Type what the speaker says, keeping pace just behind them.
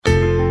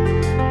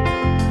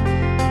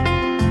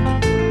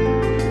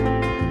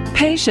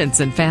Patients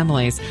and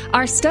families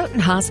are Stoughton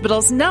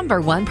Hospital's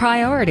 #1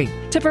 priority.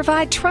 To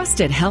provide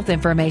trusted health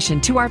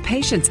information to our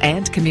patients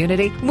and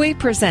community, we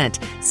present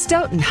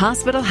Stoughton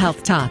Hospital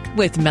Health Talk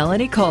with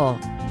Melanie Cole.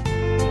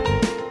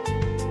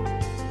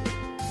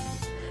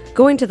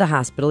 Going to the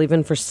hospital,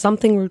 even for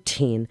something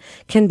routine,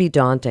 can be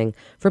daunting.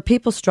 For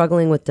people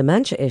struggling with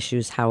dementia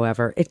issues,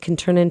 however, it can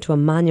turn into a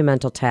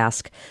monumental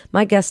task.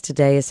 My guest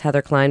today is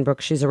Heather Kleinbrook.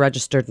 She's a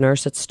registered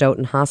nurse at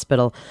Stoughton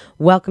Hospital.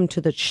 Welcome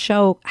to the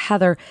show,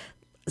 Heather.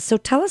 So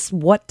tell us,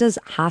 what does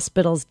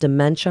hospital's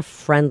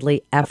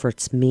dementia-friendly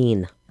efforts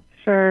mean?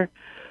 Sure.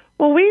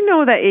 Well, we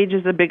know that age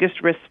is the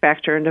biggest risk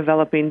factor in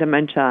developing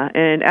dementia,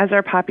 and as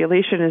our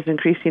population is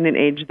increasing in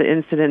age, the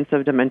incidence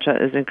of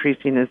dementia is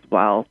increasing as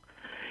well.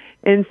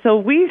 And so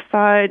we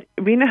thought,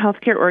 being a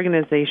healthcare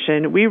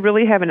organization, we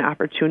really have an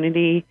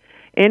opportunity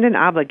and an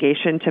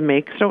obligation to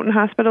make Stoughton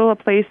Hospital a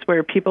place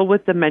where people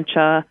with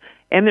dementia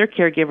and their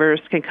caregivers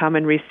can come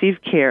and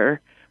receive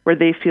care where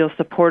they feel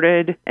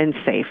supported and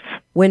safe.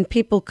 When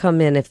people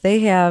come in, if they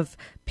have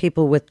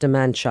people with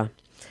dementia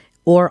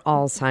or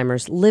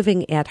Alzheimer's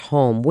living at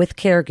home with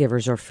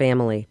caregivers or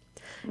family,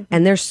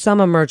 and there's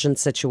some emergent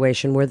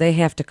situation where they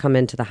have to come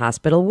into the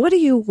hospital, what do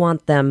you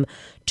want them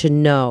to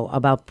know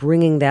about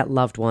bringing that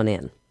loved one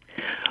in?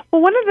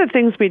 Well, one of the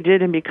things we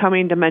did in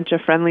becoming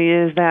dementia-friendly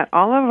is that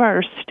all of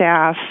our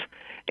staff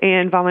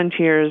and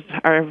volunteers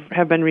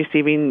have been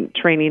receiving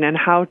training on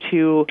how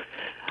to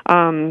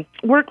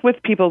work with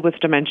people with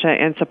dementia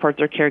and support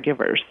their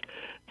caregivers.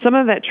 Some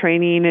of that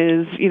training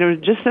is,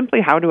 just simply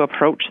how to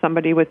approach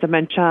somebody with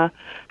dementia,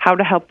 how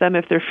to help them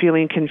if they're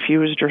feeling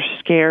confused or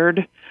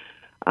scared.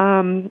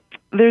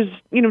 There's,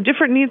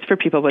 different needs for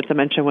people with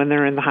dementia when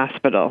they're in the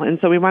hospital. And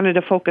so we wanted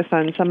to focus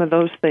on some of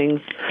those things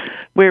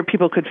where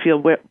people could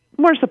feel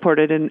more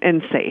supported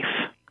and safe.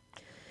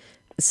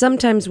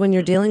 Sometimes when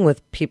you're dealing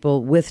with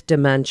people with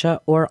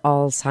dementia or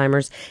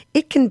Alzheimer's,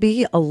 it can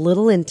be a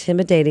little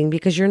intimidating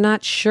because you're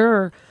not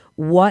sure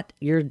what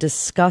you're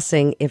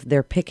discussing if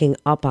they're picking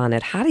up on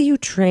it. How do you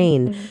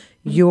train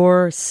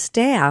your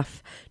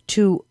staff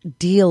to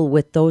deal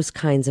with those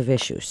kinds of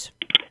issues?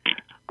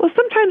 Well,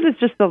 sometimes it's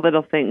just the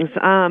little things.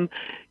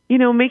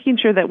 Making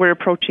sure that we're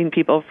approaching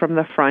people from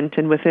the front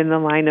and within the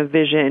line of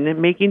vision,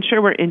 and making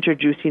sure we're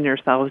introducing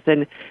ourselves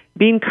and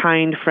being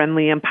kind,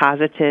 friendly, and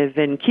positive,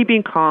 and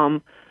keeping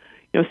calm,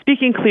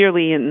 speaking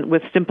clearly and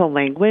with simple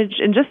language,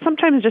 and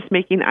sometimes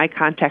making eye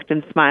contact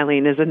and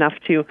smiling is enough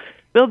to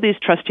build these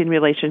trusting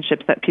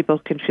relationships that people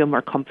can feel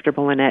more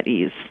comfortable and at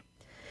ease.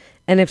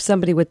 And if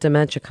somebody with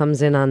dementia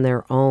comes in on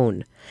their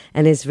own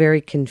and is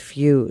very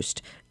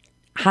confused,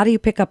 how do you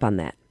pick up on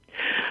that?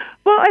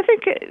 Well, I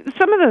think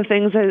some of the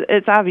things,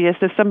 it's obvious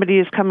if somebody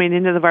is coming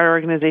into our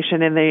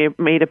organization and they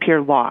might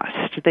appear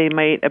lost, they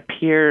might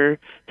appear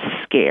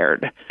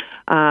scared.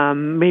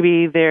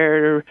 Maybe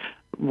they're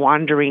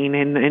wandering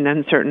and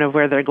uncertain of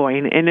where they're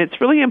going. And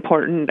it's really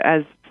important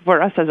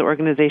for us as an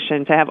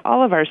organization to have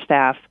all of our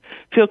staff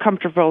feel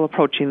comfortable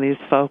approaching these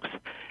folks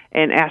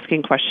and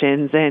asking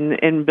questions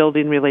and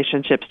building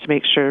relationships to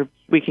make sure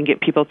we can get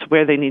people to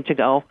where they need to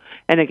go,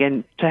 and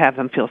again, to have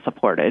them feel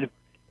supported.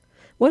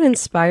 What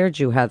inspired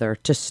you, Heather,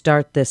 to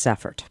start this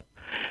effort?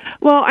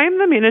 Well, I'm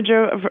the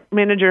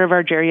manager of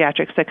our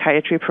geriatric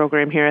psychiatry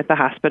program here at the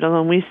hospital,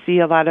 and we see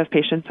a lot of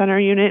patients on our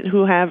unit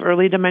who have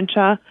early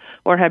dementia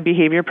or have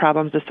behavior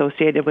problems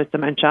associated with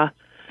dementia.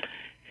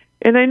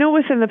 And I know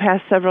within the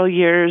past several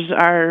years,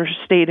 our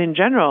state in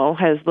general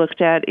has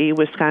looked at a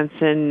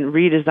Wisconsin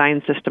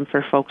redesign system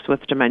for folks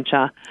with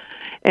dementia.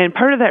 And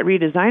part of that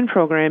redesign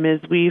program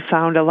is we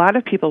found a lot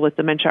of people with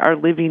dementia are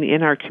living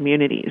in our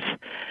communities.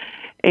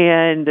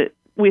 And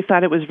we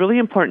thought it was really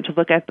important to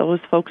look at those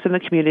folks in the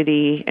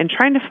community and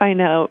trying to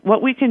find out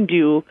what we can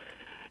do,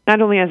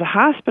 not only as a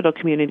hospital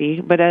community,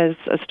 but as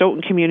a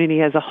Stoughton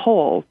community as a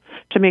whole,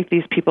 to make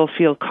these people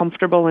feel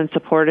comfortable and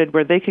supported,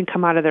 where they can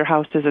come out of their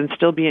houses and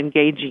still be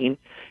engaging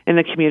in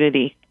the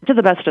community to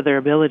the best of their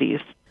abilities.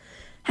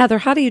 Heather,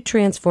 how do you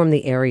transform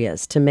the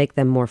areas to make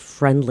them more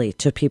friendly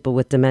to people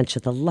with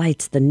dementia? The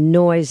lights, the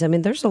noise. I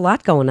mean, there's a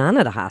lot going on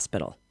at a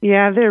hospital.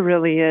 Yeah, there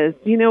really is.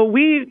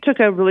 We took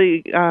a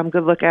really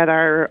good look at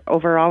our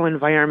overall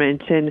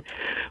environment, and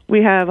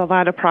we have a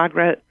lot of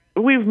progress.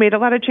 We've made a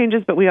lot of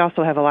changes, but we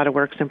also have a lot of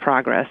works in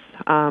progress.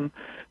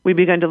 We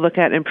began to look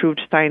at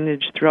improved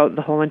signage throughout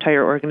the whole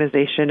entire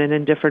organization and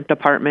in different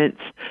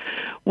departments.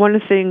 One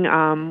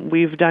thing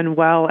we've done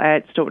well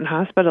at Stoughton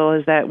Hospital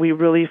is that we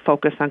really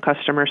focus on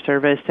customer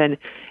service. And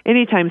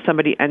anytime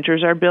somebody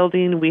enters our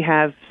building, we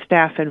have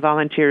staff and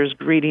volunteers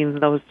greeting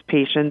those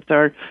patients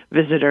or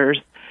visitors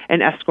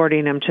and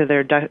escorting them to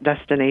their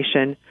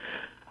destination.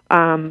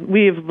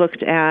 We've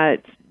looked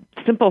at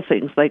simple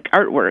things like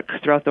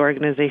artwork throughout the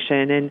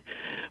organization, and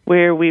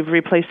where we've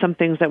replaced some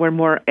things that were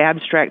more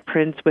abstract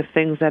prints with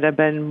things that have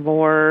been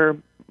more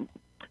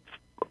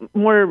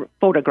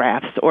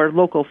photographs or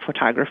local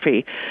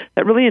photography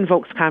that really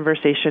invokes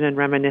conversation and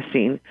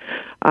reminiscing.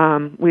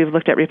 We've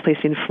looked at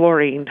replacing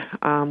flooring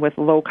with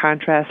low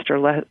contrast or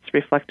less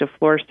reflective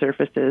floor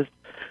surfaces.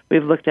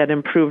 We've looked at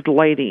improved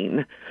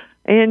lighting.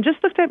 and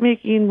just looked at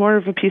making more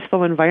of a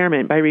peaceful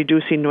environment by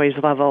reducing noise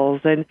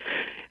levels. And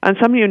on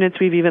some units,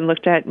 we've even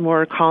looked at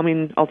more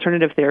calming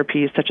alternative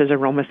therapies, such as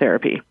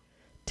aromatherapy.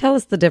 Tell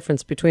us the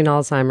difference between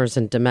Alzheimer's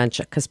and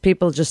dementia, because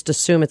people just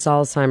assume it's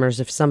Alzheimer's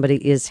if somebody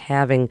is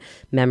having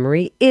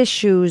memory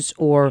issues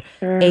or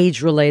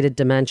age-related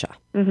dementia.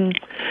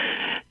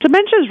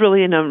 Dementia is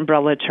really an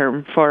umbrella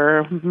term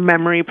for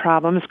memory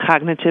problems,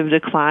 cognitive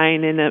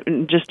decline,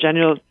 and just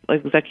general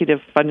executive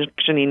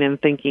functioning and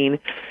thinking.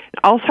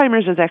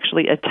 Alzheimer's is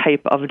actually a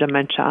type of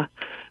dementia,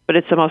 but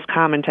it's the most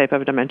common type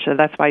of dementia.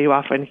 That's why you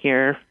often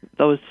hear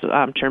those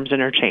terms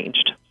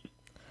interchanged.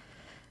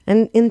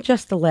 And in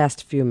just the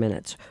last few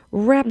minutes,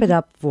 wrap it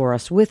up for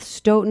us with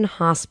Stoughton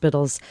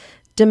Hospital's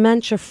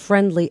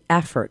dementia-friendly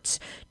efforts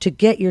to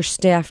get your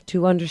staff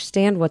to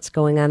understand what's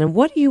going on, and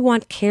what do you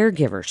want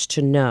caregivers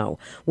to know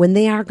when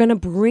they are going to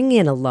bring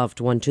in a loved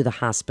one to the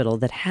hospital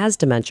that has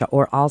dementia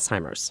or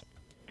Alzheimer's?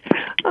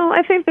 Well,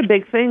 I think the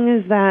big thing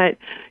is that,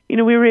 we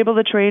were able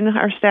to train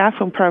our staff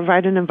and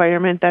provide an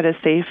environment that is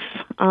safe.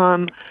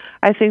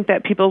 I think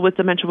that people with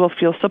dementia will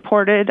feel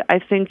supported. I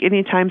think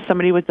anytime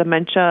somebody with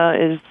dementia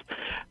is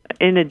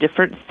in a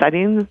different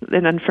setting,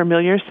 an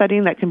unfamiliar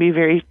setting, that can be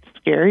very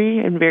scary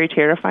and very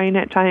terrifying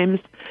at times.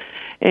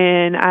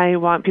 And I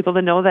want people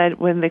to know that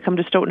when they come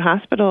to Stoughton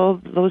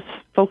Hospital, those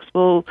folks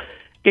will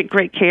get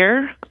great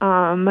care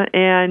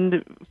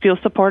and feel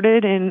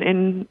supported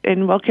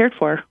and well cared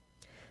for.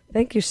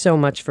 Thank you so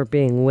much for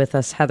being with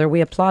us, Heather. We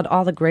applaud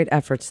all the great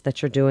efforts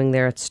that you're doing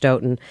there at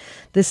Stoughton.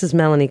 This is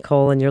Melanie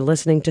Cole, and you're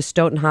listening to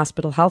Stoughton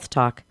Hospital Health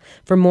Talk.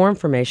 For more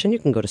information, you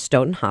can go to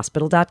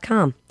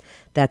stoughtonhospital.com.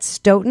 That's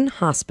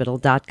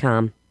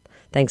stoughtonhospital.com.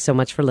 Thanks so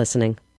much for listening.